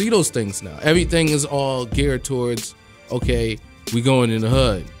you don't see those things now. Everything is all geared towards, okay, we going in the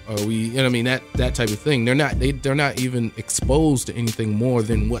hood, or that type of thing. They're not even exposed to anything more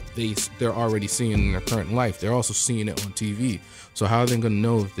than what they're already seeing in their current life. They're also seeing it on TV. So how are they going to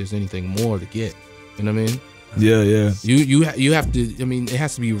know if there's anything more to get? You know what I mean? Yeah. You have to. I mean, it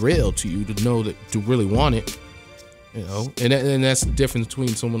has to be real to you to know that to really want it. And that's the difference between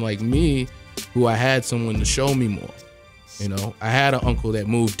someone like me, who I had someone to show me more. I had an uncle that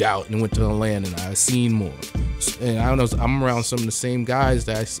moved out and went to the land, and I've seen more. And I'm around some of the same guys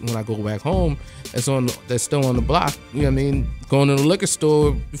that when I go back home, that's still on the block. You know what I mean? Going to the liquor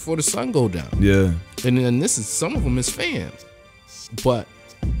store before the sun go down. Yeah. And then some of them is fam, but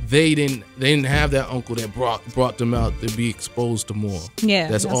they didn't have that uncle that brought them out to be exposed to more. Yeah.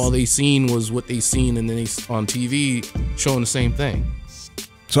 That's all they seen was what they seen, and then they on TV showing the same thing.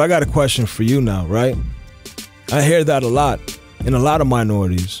 So I got a question for you now, right? I hear that a lot in a lot of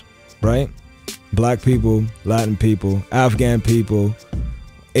minorities, right? Black people, Latin people, Afghan people,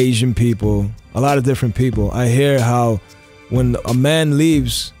 Asian people, a lot of different people. I hear how when a man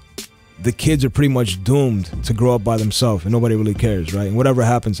leaves the kids are pretty much doomed to grow up by themselves, and nobody really cares, right? And whatever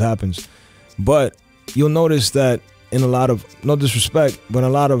happens, happens. But you'll notice that in a lot of, no disrespect, but in a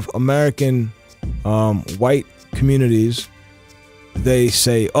lot of American white communities, they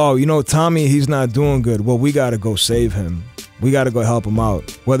say, oh, you know, Tommy, he's not doing good. Well, we got to go save him. We got to go help him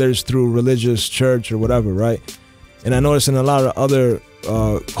out, whether it's through religious, church, or whatever, right? And I notice in a lot of other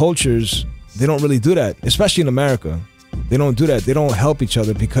cultures, they don't really do that, especially in America. They don't do that. They don't help each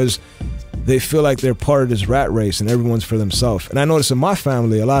other because they feel like they're part of this rat race and everyone's for themselves. And I notice in my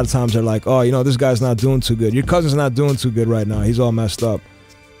family, a lot of times they're like, oh, you know, this guy's not doing too good. Your cousin's not doing too good right now. He's all messed up.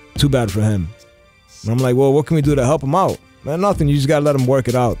 Too bad for him. And I'm like, well, what can we do to help him out? Man, nothing. You just got to let him work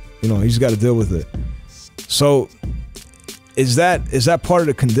it out. You know, you just got to deal with it. So is that part of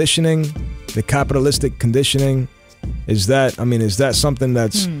the conditioning, the capitalistic conditioning? Is that something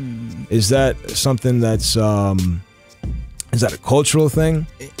that's, is that a cultural thing?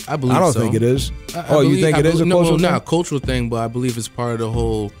 I believe so. I don't think it is. You think it is a cultural thing? No, not a cultural thing, but I believe it's part of the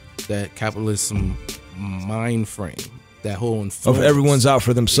whole, that capitalism mind frame, that whole influence. Of everyone's out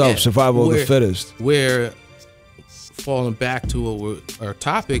for themselves, survival of the fittest. Where, falling back to our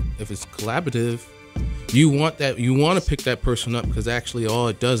topic, if it's collaborative, you want to pick that person up because actually all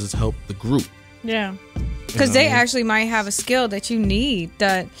it does is help the group. Yeah. Because they actually might have a skill that you need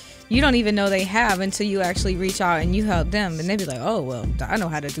that you don't even know they have until you actually reach out and you help them. And they be like, oh, well, I know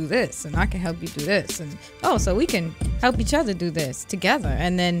how to do this and I can help you do this. And, oh, so we can help each other do this together.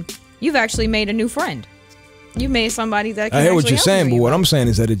 And then you've actually made a new friend. You made somebody that can I hear what actually you're help saying, you. but what I'm saying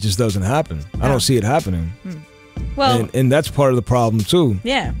is that it just doesn't happen. I don't see it happening. Well, and that's part of the problem, too.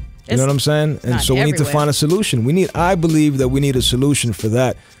 Yeah. You know what I'm saying? And so we need to find a solution. I believe that we need a solution for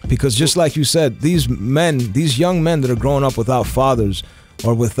that, because just like you said, these young men that are growing up without fathers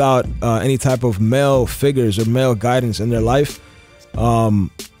or without any type of male figures or male guidance in their life,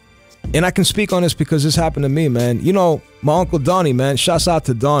 and I can speak on this because this happened to me, man. You know, my Uncle Donnie, man, shouts out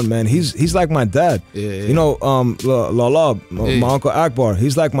to Don, man. He's like my dad. Yeah. You know, my Uncle Akbar,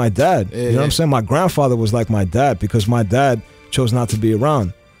 he's like my dad. Yeah. You know what I'm saying? My grandfather was like my dad because my dad chose not to be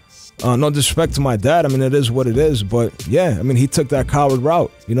around. No disrespect to my dad. I mean, it is what it is. But yeah, I mean, he took that coward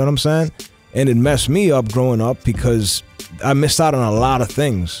route. You know what I'm saying? And it messed me up growing up because I missed out on a lot of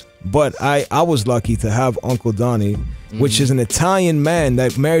things. But I was lucky to have Uncle Donnie, which is an Italian man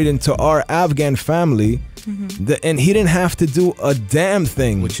that married into our Afghan family. And he didn't have to do a damn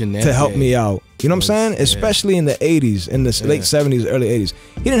thing to help me out. You know what I'm saying? Especially in the 80s, in the late 70s, early 80s.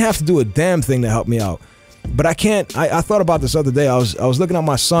 He didn't have to do a damn thing to help me out. But I can't, I thought about this other day. I was looking at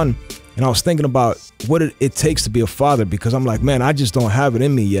my son and I was thinking about what it takes to be a father, because I'm like, man, I just don't have it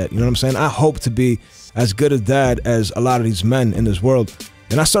in me yet. You know what I'm saying? I hope to be as good a dad as a lot of these men in this world.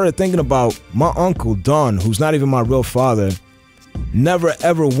 And I started thinking about my uncle, Don, who's not even my real father, never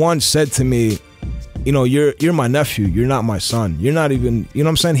ever once said to me, you know, you're my nephew, you're not my son. You're not even, you know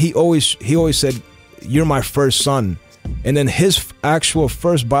what I'm saying? He always said, you're my first son. And then his actual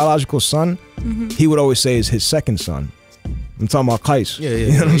first biological son, he would always say is his second son. I'm talking about Kais. Yeah,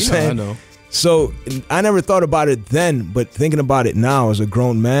 you know what I'm saying? I know. So I never thought about it then, but thinking about it now as a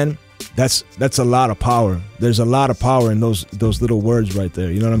grown man, that's a lot of power. There's a lot of power in those little words right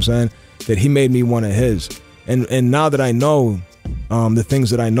there. You know what I'm saying? That he made me one of his. And now that I know the things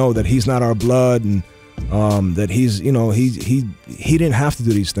that I know, that he's not our blood, and that he's, you know, he didn't have to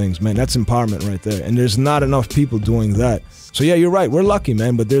do these things, man. That's empowerment right there. And there's not enough people doing that. So yeah, you're right. We're lucky,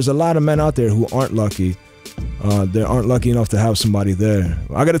 man. But there's a lot of men out there who aren't lucky. They aren't lucky enough to have somebody there.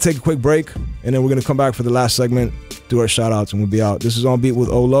 I got to take a quick break, and then we're going to come back for the last segment, do our shout outs, and we'll be out. This is On Beat with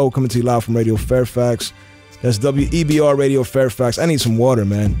OHLOW, coming to you live from Radio Fairfax. That's WEBR Radio Fairfax. I need some water,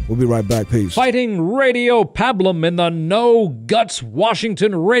 man. We'll be right back. Peace. Fighting Radio Pablum in the No Guts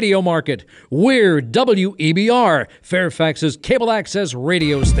Washington radio market. We're WEBR, Fairfax's cable access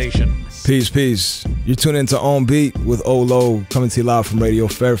radio station. Peace. You're tuning into On Beat with OHLOW, coming to you live from Radio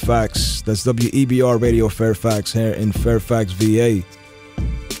Fairfax. That's WEBR Radio Fairfax here in Fairfax, VA.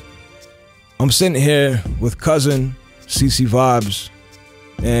 I'm sitting here with Cuzin, CC Vibez,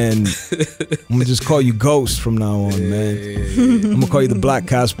 and I'm gonna just call you Ghost from now on, man. I'm gonna call you the Black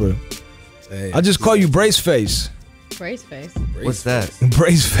Casper. I'll just call you Braceface. Braceface. What's that?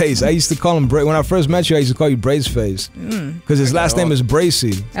 Braceface. I used to call him when I first met you. I used to call you Braceface because his last name is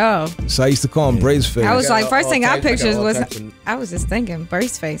Bracy. Oh, so I used to call him Braceface. I was like, first thing I pictured was, I was just thinking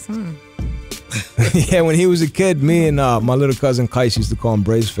Braceface. Yeah, when he was a kid, me and my little cousin Kais used to call him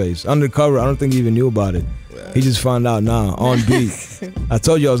Braceface. Undercover, I don't think he even knew about it. He just found out now, on beat. I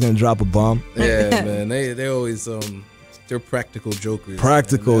told you I was going to drop a bomb. Yeah, man. They always, they're practical jokers.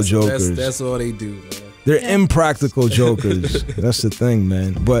 Practical jokers. That's all they do, man. They're impractical jokers. That's the thing,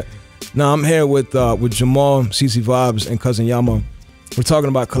 man. But Now I'm here with Jahmal, CC Vibez, and Cuzin Yama. We're talking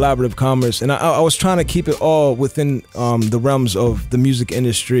about collaborative commerce, and I was trying to keep it all within the realms of the music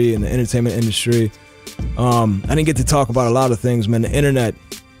industry and the entertainment industry. I didn't get to talk about a lot of things, man. The internet,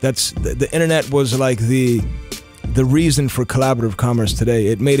 the internet was like the reason for collaborative commerce today.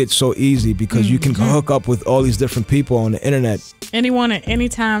 It made it so easy because you can hook up with all these different people on the internet. Anyone at any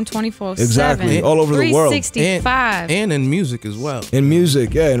time, 24/7. Exactly, all over the world. 365. And in music as well. In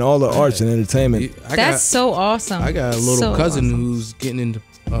music, yeah, and all the arts and entertainment. That's so awesome. I got a little cousin who's getting into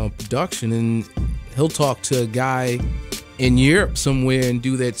production, and he'll talk to a guy in Europe somewhere and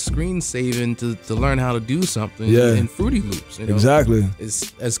do that screen saving to learn how to do something in Fruity Loops. You know? Exactly.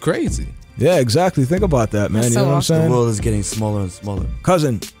 It's crazy. Yeah, exactly. Think about that, man. That's you know so what I'm awesome. saying? The world is getting smaller and smaller.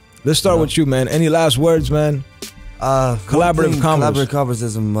 Cousin, let's start with you, man. Any last words, man? Collaborative commerce. Collaborative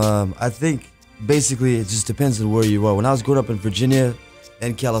commerceism. I think basically it just depends on where you are. When I was growing up in Virginia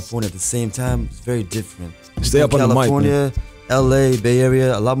and California at the same time, it's very different. Stay up on the mic, California, LA, Bay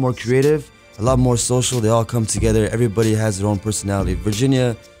Area, a lot more creative, a lot more social. They all come together. Everybody has their own personality.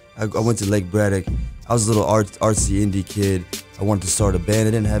 Virginia, I went to Lake Braddock. I was a little artsy indie kid. I wanted to start a band.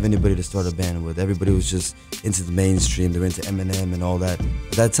 I didn't have anybody to start a band with. Everybody was just into the mainstream. They were into Eminem and all that.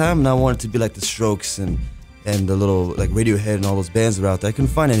 At that time, and I wanted to be like the Strokes and the little like Radiohead and all those bands were out there. I couldn't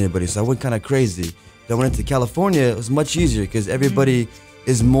find anybody, so I went kind of crazy. Then I went into California. It was much easier because everybody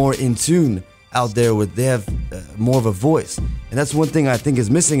is more in tune out there with. They have more of a voice, and that's one thing I think is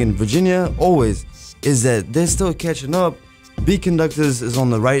missing in Virginia always is that they're still catching up. Beat Conductors is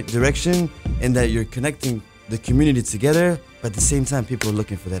on the right direction, in that you're connecting the community together, but at the same time, people are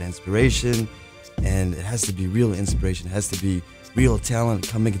looking for that inspiration, and it has to be real inspiration. It has to be real talent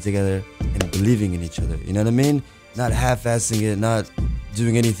coming together and believing in each other. You know what I mean? Not half-assing it, not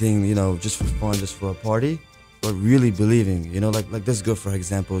doing anything, you know, just for fun, just for a party, but really believing. You know, like this girl, for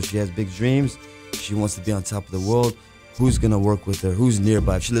example, she has big dreams. She wants to be on top of the world. Who's gonna work with her? Who's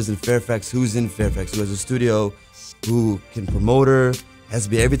nearby? If she lives in Fairfax, who's in Fairfax? Who has a studio? Who can promote her? Has to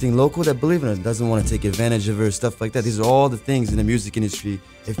be everything local that believe in her, doesn't want to take advantage of her, stuff like that. These are all the things in the music industry,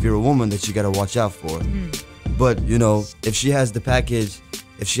 if you're a woman, that you gotta watch out for. But, you know, if she has the package,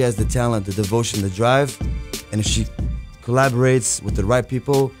 if she has the talent, the devotion, the drive, and if she collaborates with the right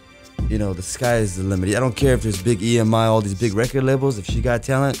people, you know, the sky is the limit. I don't care if there's big EMI, all these big record labels. If she got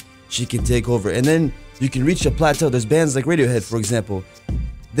talent, she can take over. And then you can reach a plateau. There's bands like Radiohead, for example.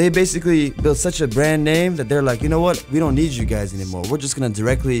 They basically built such a brand name that they're like, you know what? We don't need you guys anymore. We're just going to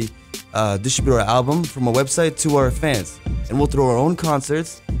directly distribute our album from a website to our fans. And we'll throw our own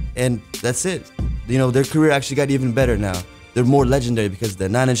concerts, and that's it. You know, their career actually got even better now. They're more legendary because the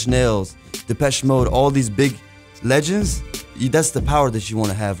 9 Inch Nails, Depeche Mode, all these big legends, that's the power that you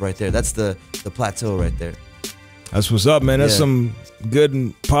want to have right there. That's the plateau right there. That's what's up, man. That's some good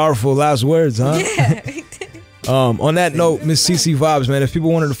and powerful last words, huh? Yeah. On that note, Miss CC Vibez, man, if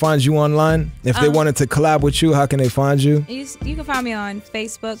people wanted to find you online, if they wanted to collab with you, how can they find you? You can find me on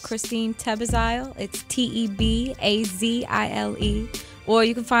Facebook, Christine Tebazile. It's Tebazile. Or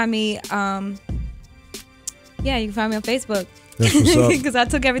you can find me, you can find me on Facebook. That's what's up. Because I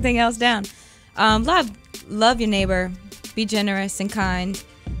took everything else down. Love your neighbor. Be generous and kind.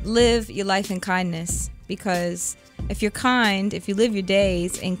 Live your life in kindness. Because if you're kind, if you live your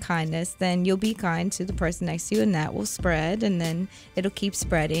days in kindness, then you'll be kind to the person next to you, and that will spread, and then it'll keep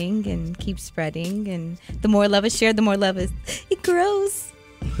spreading and keep spreading, and the more love is shared, the more love it grows.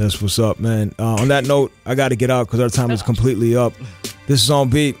 That's what's up, man. On that note, I got to get out because our time is completely up. This is On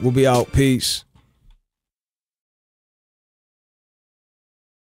Beat. We'll be out. Peace.